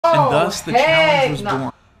and thus the challenge was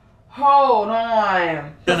born. Hold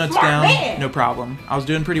on. Donuts down, no problem. I was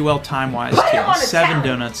doing pretty well time-wise too. 7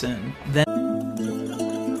 donuts in. Then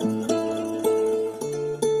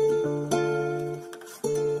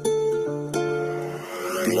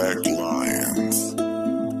Black Lions.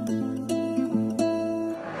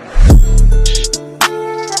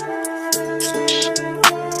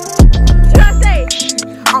 Should I say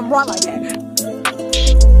I'm wrong like that?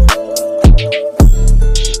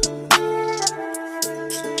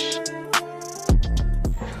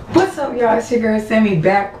 What's up, y'all? It's your girl Sammy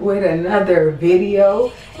back with another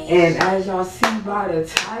video, and as y'all see by the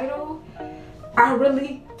title, I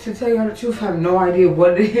really, to tell y'all the truth, have no idea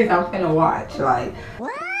what it is I'm finna watch. Like,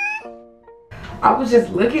 what? I was just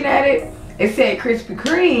looking at it. It said Krispy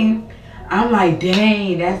Kreme. I'm like,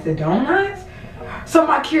 dang, that's the donuts? So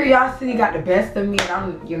my curiosity got the best of me, and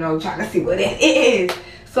I'm, trying to see what it is.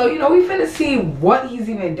 So, we finna see what he's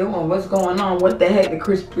even doing, what's going on, what the heck the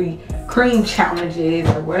Krispy Kreme challenge is,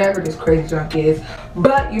 or whatever this crazy junk is.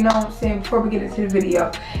 But, you know what I'm saying, before we get into the video,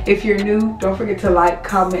 if you're new, don't forget to like,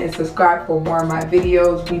 comment, and subscribe for more of my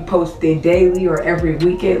videos. We post it daily or every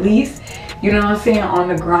week at least, you know what I'm saying, on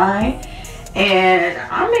the grind. And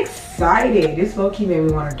I'm excited. This low-key made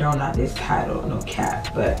me want a donut, this title, no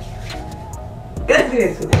cap, but let's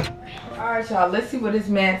get into it. Alright, y'all, let's see what this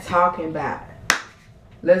man's talking about.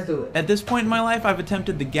 Let's do it. At this point in my life, I've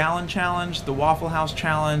attempted the Gallon Challenge, the Waffle House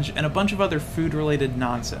Challenge, and a bunch of other food-related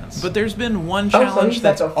nonsense. But there's been one challenge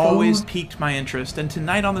that's always piqued my interest, and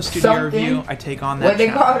tonight on the studio review, I take on that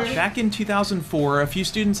challenge. Back in 2004, a few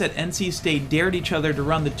students at NC State dared each other to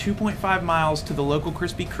run the 2.5 miles to the local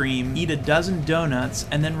Krispy Kreme, eat a dozen donuts,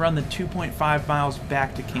 and then run the 2.5 miles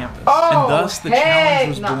back to campus. And thus, the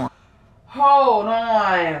challenge was born. Hold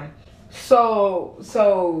on. So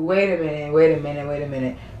wait a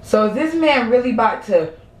minute. So is this man really about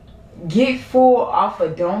to get full off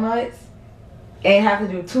of donuts and have to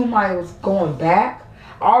do 2 miles going back?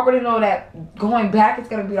 I already know that going back is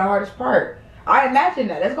gonna be the hardest part. I imagine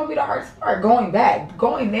that's gonna be the hardest part, going back.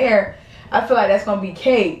 Going there, I feel like that's gonna be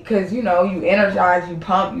cake, because you energize, you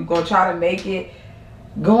pump, you gonna try to make it.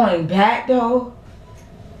 Going back though,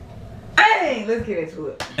 let's get into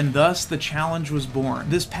it. And thus, the challenge was born.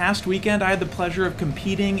 This past weekend, I had the pleasure of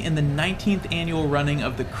competing in the 19th annual running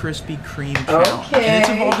of the Krispy Kreme Challenge. And it's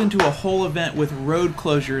evolved into a whole event with road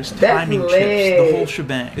closures, timing chips, the whole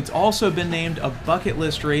shebang. It's also been named a bucket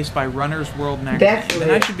list race by Runner's World magazine.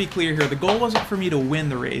 And I should be clear here, the goal wasn't for me to win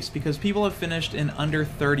the race, because people have finished in under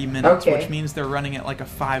 30 minutes, which means they're running at like a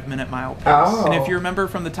 5-minute mile pace. And if you remember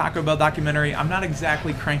from the Taco Bell documentary, I'm not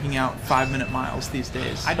exactly cranking out 5-minute miles these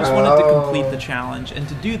days. I just wanted to complete the challenge, and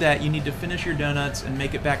to do that you need to finish your donuts and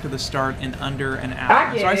make it back to the start in under an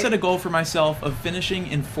hour. So I set a goal for myself of finishing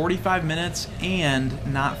in 45 minutes and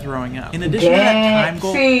not throwing up. In addition to that time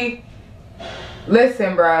goal,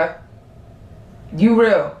 listen bruh, you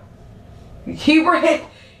real, he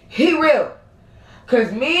real,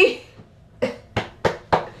 cause me,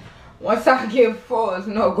 once I get full, there's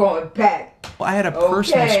no going back. I had a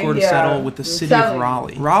personal score to settle with the city of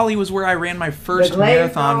Raleigh. Raleigh was where I ran my first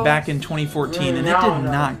marathon back in 2014, and it did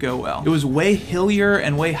not go well. It was way hillier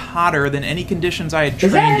and way hotter than any conditions I had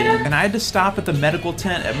trained in, and I had to stop at the medical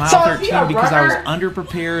tent at mile 13 because I was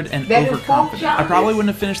underprepared and overconfident. I probably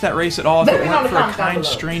wouldn't have finished that race at all if it weren't for a kind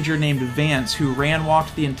stranger named Vance who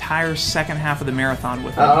walked the entire second half of the marathon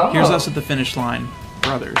with me. Here's us at the finish line.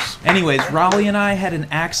 Brothers. Anyways, Raleigh and I had an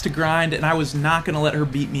axe to grind, and I was not going to let her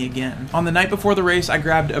beat me again. On the night before the race, I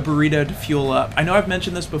grabbed a burrito to fuel up. I know I've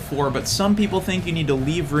mentioned this before, but some people think you need to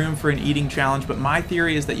leave room for an eating challenge, but my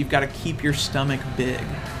theory is that you've got to keep your stomach big.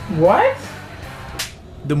 What?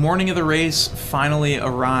 The morning of the race finally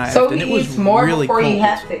arrived, and it was really cold,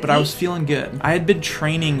 but I was feeling good. I had been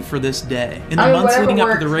training for this day. In the months leading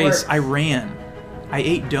up to the race, I ran. I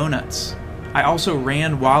ate donuts. I also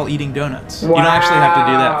ran while eating donuts. Wow. You don't actually have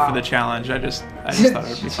to do that for the challenge. I just thought it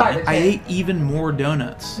would be funny. I ate even more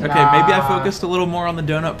donuts. Okay, maybe I focused a little more on the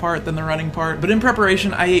donut part than the running part, but in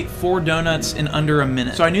preparation, I ate 4 donuts in under a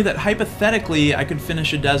minute. So I knew that hypothetically, I could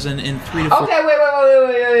finish a dozen in 3 to 4. Okay,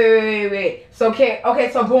 wait. So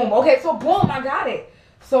boom, I got it.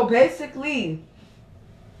 So basically,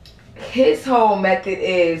 his whole method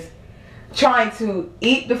is trying to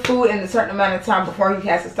eat the food in a certain amount of time before he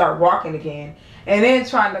has to start walking again, and then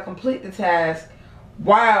trying to complete the task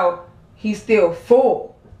while he's still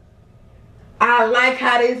full. I like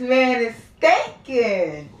how this man is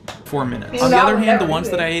thinking. 4 minutes. On the other hand, the ones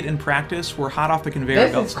that I ate in practice were hot off the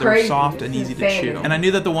conveyor belt, so they were soft and easy to chew. And I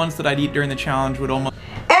knew that the ones that I'd eat during the challenge would almost...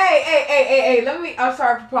 Hey, I'm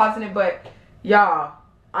sorry for pausing it, but y'all,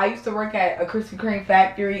 I used to work at a Krispy Kreme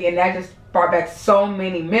factory, and that just brought back so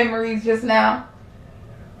many memories just now.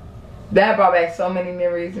 That brought back so many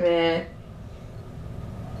memories, man.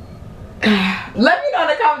 Let me know in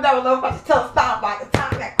the comments down below if I should tell stop by the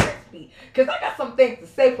time at Krispy, because I got some things to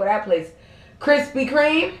say for that place. Krispy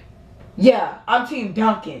Kreme, yeah, I'm Team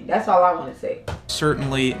Dunkin'. That's all I want to say.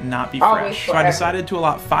 Certainly not be fresh. So I decided to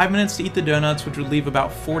allot 5 minutes to eat the donuts, which would leave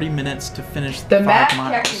about 40 minutes to finish the 5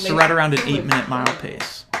 miles. So right around an 8-minute mile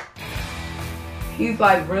pace. He's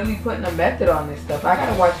like really putting a method on this stuff. I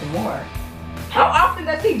gotta watch him more. How often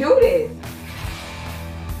does he do this?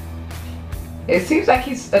 It seems like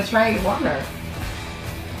he's a trained runner.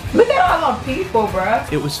 Look at all them people,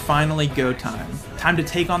 bruh. It was finally go time. Time to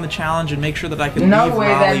take on the challenge and make sure that I could leave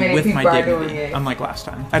Raleigh with my dignity, unlike last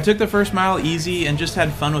time. I took the first mile easy and just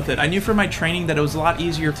had fun with it. I knew from my training that it was a lot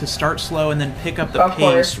easier to start slow and then pick up the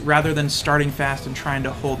pace rather than starting fast and trying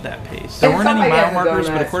to hold that pace. There weren't any mile markers,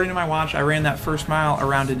 but according to my watch, I ran that first mile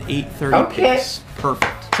around an 8:30 pace.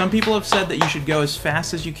 Perfect. Some people have said that you should go as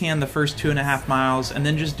fast as you can the first 2.5 miles and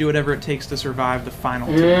then just do whatever it takes to survive the final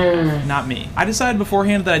 2. Not me. I decided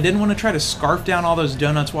beforehand that I didn't want to try to scarf down all those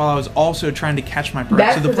donuts while I was also trying to catch my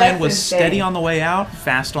breath. So the plan was steady on the way out,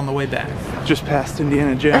 fast on the way back. Just past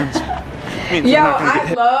Indiana Jones. Yo,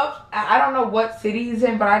 I don't know what city he's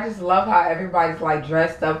in, but I just love how everybody's like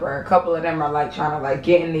dressed up, or a couple of them are like trying to like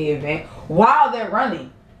get in the event while they're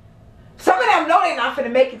running. Some of them know they're not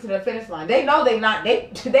finna make it to the finish line. They know they not.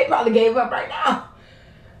 They probably gave up right now.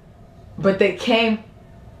 But they came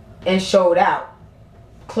and showed out,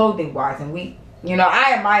 clothing wise, and you know,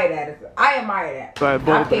 I admire that. I admire that. By a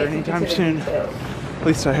boulder anytime soon. At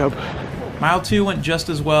least I hope. Mile 2 went just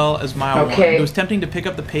as well as mile 1. It was tempting to pick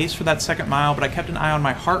up the pace for that second mile, but I kept an eye on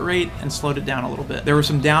my heart rate and slowed it down a little bit. There were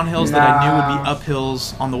some downhills that I knew would be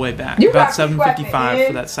uphills on the way back. About 7:55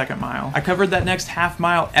 for that second mile. I covered that next half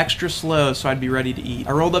mile extra slow so I'd be ready to eat.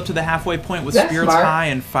 I rolled up to the halfway point with spirits high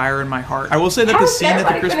and fire in my heart. I will say that the scene at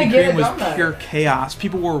the Krispy Kreme was pure chaos.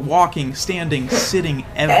 People were walking, standing, sitting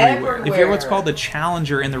everywhere. If you're what's called a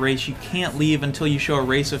challenger in the race, you can't leave until you show a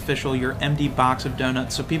race official your empty box of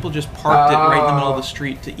donuts, so people just parked it right in the middle of the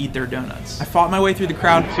street to eat their donuts. I fought my way through the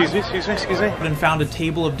crowd and found a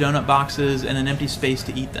table of donut boxes and an empty space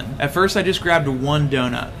to eat them. At first I just grabbed one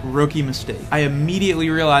donut. Rookie mistake. I immediately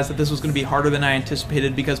realized that this was going to be harder than I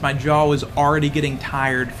anticipated because my jaw was already getting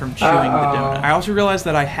tired from chewing the donut. I also realized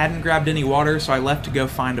that I hadn't grabbed any water, so I left to go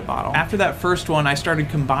find a bottle. After that first one, I started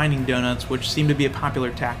combining donuts, which seemed to be a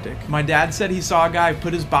popular tactic. My dad said he saw a guy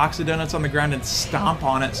put his box of donuts on the ground and stomp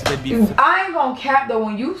on it so they'd be... I ain't gonna cap though,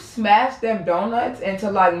 when you smash them donuts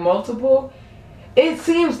into like multiple, it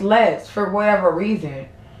seems less for whatever reason.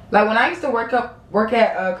 Like when I used to work at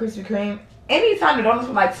Krispy Kreme, anytime the donuts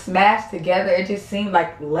were like smashed together, it just seemed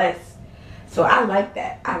like less. So I like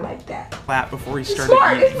that. I like that. Flat before he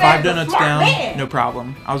started eating. 5 donuts down, no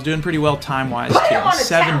problem. I was doing pretty well time-wise too.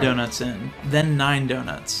 7 donuts in, then 9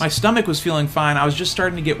 donuts. My stomach was feeling fine. I was just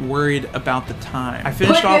starting to get worried about the time. I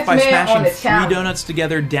finished off by smashing 3 donuts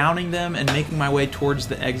together, downing them, and making my way towards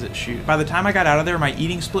the exit chute. By the time I got out of there, my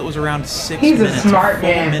eating split was around 6 minutes. He's a smart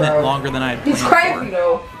man, a minute bro. Longer than I had planned. He's crazy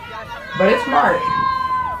though, but it's smart.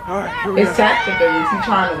 Alright, here we go. It's tactical. He's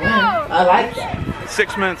trying to win. I like that.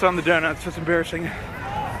 6 minutes on the donuts. That's embarrassing.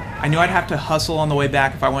 I knew I'd have to hustle on the way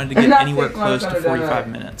back if I wanted to get anywhere close to 45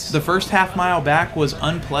 minutes. The first half mile back was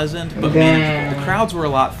unpleasant, but manageable. The crowds were a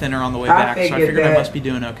lot thinner on the way back, so I figured I must be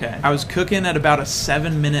doing okay. I was cooking at about a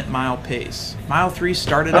 7-minute mile pace. Mile 3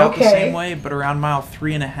 started out the same way, but around mile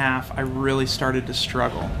 3.5, I really started to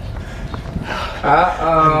struggle. It's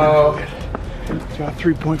about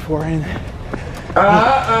 3.4 in.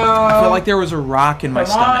 I felt like there was a rock in my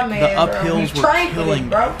stomach. The uphills were killing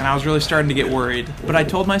me, and I was really starting to get worried. But I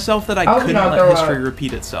told myself that I couldn't let history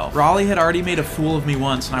repeat itself. Raleigh had already made a fool of me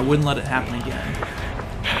once, and I wouldn't let it happen again.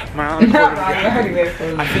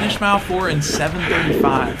 I finished mile 4 in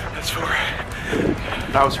 7:35. That's 4.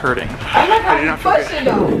 I was hurting. I like how you're pushing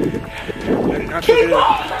though.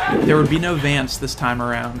 There would be no Vance this time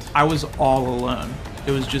around. I was all alone.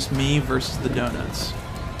 It was just me versus the donuts.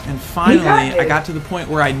 And finally, I got to the point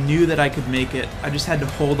where I knew that I could make it. I just had to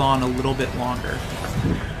hold on a little bit longer.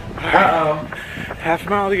 Half a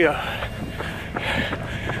mile to go.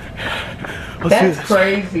 Let's do this. That's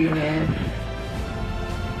crazy, man.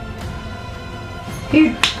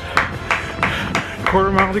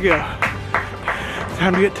 Quarter mile to go.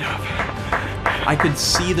 Time to get tough. I could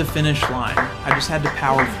see the finish line. I just had to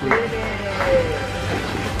power through it.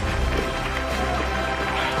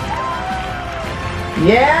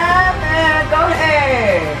 Yeah, man, go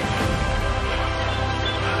ahead.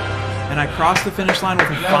 And I crossed the finish line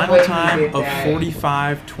with a final time of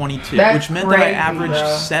 45:22, which meant that I averaged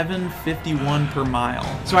 7:51 per mile.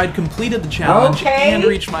 So I'd completed the challenge and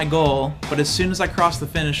reached my goal, but as soon as I crossed the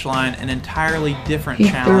finish line, an entirely different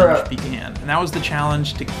challenge began. And that was the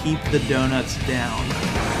challenge to keep the donuts down.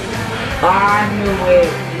 I knew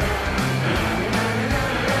it.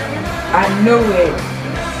 I knew it.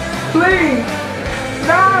 Please.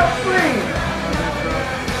 No, please.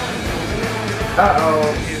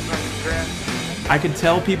 Uh-oh. I could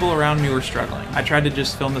tell people around me were struggling. I tried to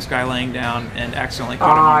just film this guy laying down and accidentally caught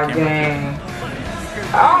him on camera. Dang.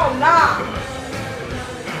 Oh, nah.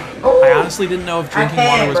 Ooh. I honestly didn't know if drinking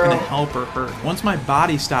water was going to help or hurt. Once my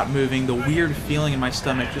body stopped moving, the weird feeling in my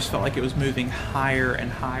stomach just felt like it was moving higher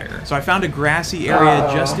and higher. So I found a grassy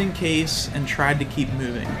area just in case and tried to keep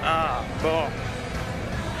moving. I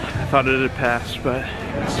thought it had passed, but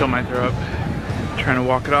I still might throw up. I'm trying to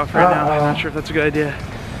walk it off right now. I'm not sure if that's a good idea.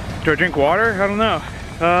 Do I drink water? I don't know.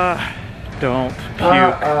 Don't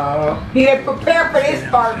puke. He didn't prepare for this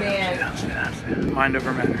part, man. Mind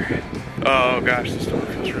over matter. Oh gosh, this stomach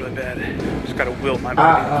feels really bad. Just gotta will my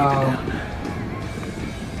body to keep it down.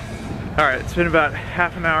 Alright, it's been about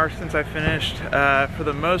half an hour since I finished. For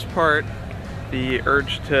the most part, the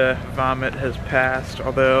urge to vomit has passed,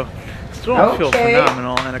 although I still don't feel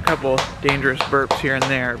phenomenal, and a couple dangerous burps here and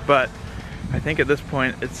there, but I think at this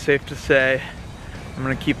point it's safe to say I'm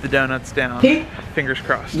gonna keep the donuts down. Fingers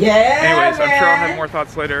crossed. Yeah. Anyways, I'm sure I'll have more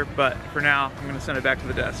thoughts later, but for now, I'm gonna send it back to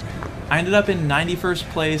the desk. I ended up in 91st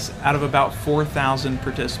place out of about 4,000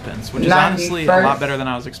 participants, which is honestly a lot better than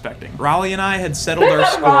I was expecting. Raleigh and I had settled our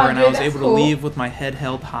score, and I was able to leave with my head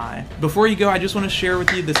held high. Before you go, I just want to share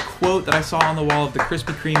with you this quote that I saw on the wall of the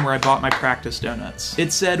Krispy Kreme where I bought my practice donuts.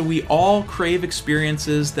 It said, "We all crave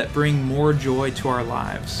experiences that bring more joy to our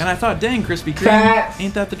lives." And I thought, dang, Krispy Kreme,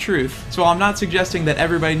 ain't that the truth? So while I'm not suggesting that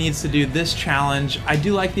everybody needs to do this challenge, I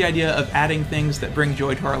do like the idea of adding things that bring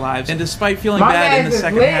joy to our lives. And despite feeling bad in the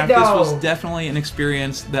second half, this was definitely an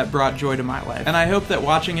experience that brought joy to my life. And I hope that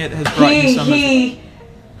watching it has brought you some He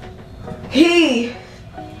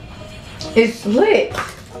is lit.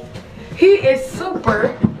 He is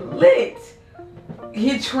super lit.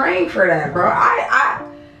 He trained for that, bro.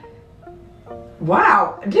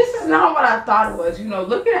 Wow, this is not what I thought it was. You know,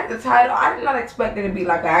 looking at the title, I did not expect it to be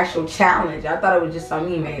like an actual challenge. I thought it was just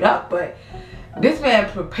something he made up, but this man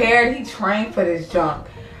prepared, he trained for this junk.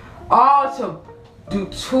 All to do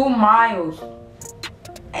 2 miles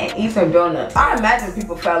and eat some donuts. I imagine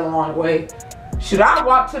people fell along the way. Should I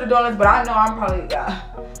walk to the donuts? But I know I'm probably,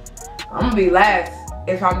 I'm gonna be last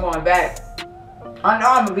if I'm going back. I know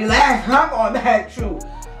I'm gonna be last if I'm going back, true.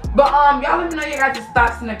 But y'all let me know your guys'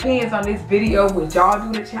 thoughts and opinions on this video. Would y'all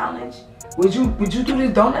do the challenge? Would you do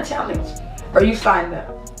this donut challenge? Or you starting to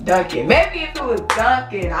Dunkin'? Maybe if it was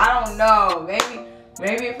Dunkin', I don't know. Maybe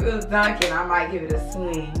if it was Dunkin', I might give it a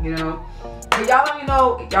swing, you know. But y'all let me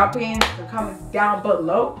know y'all opinions in the comments down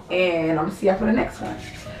below, and I'm gonna see y'all for the next one.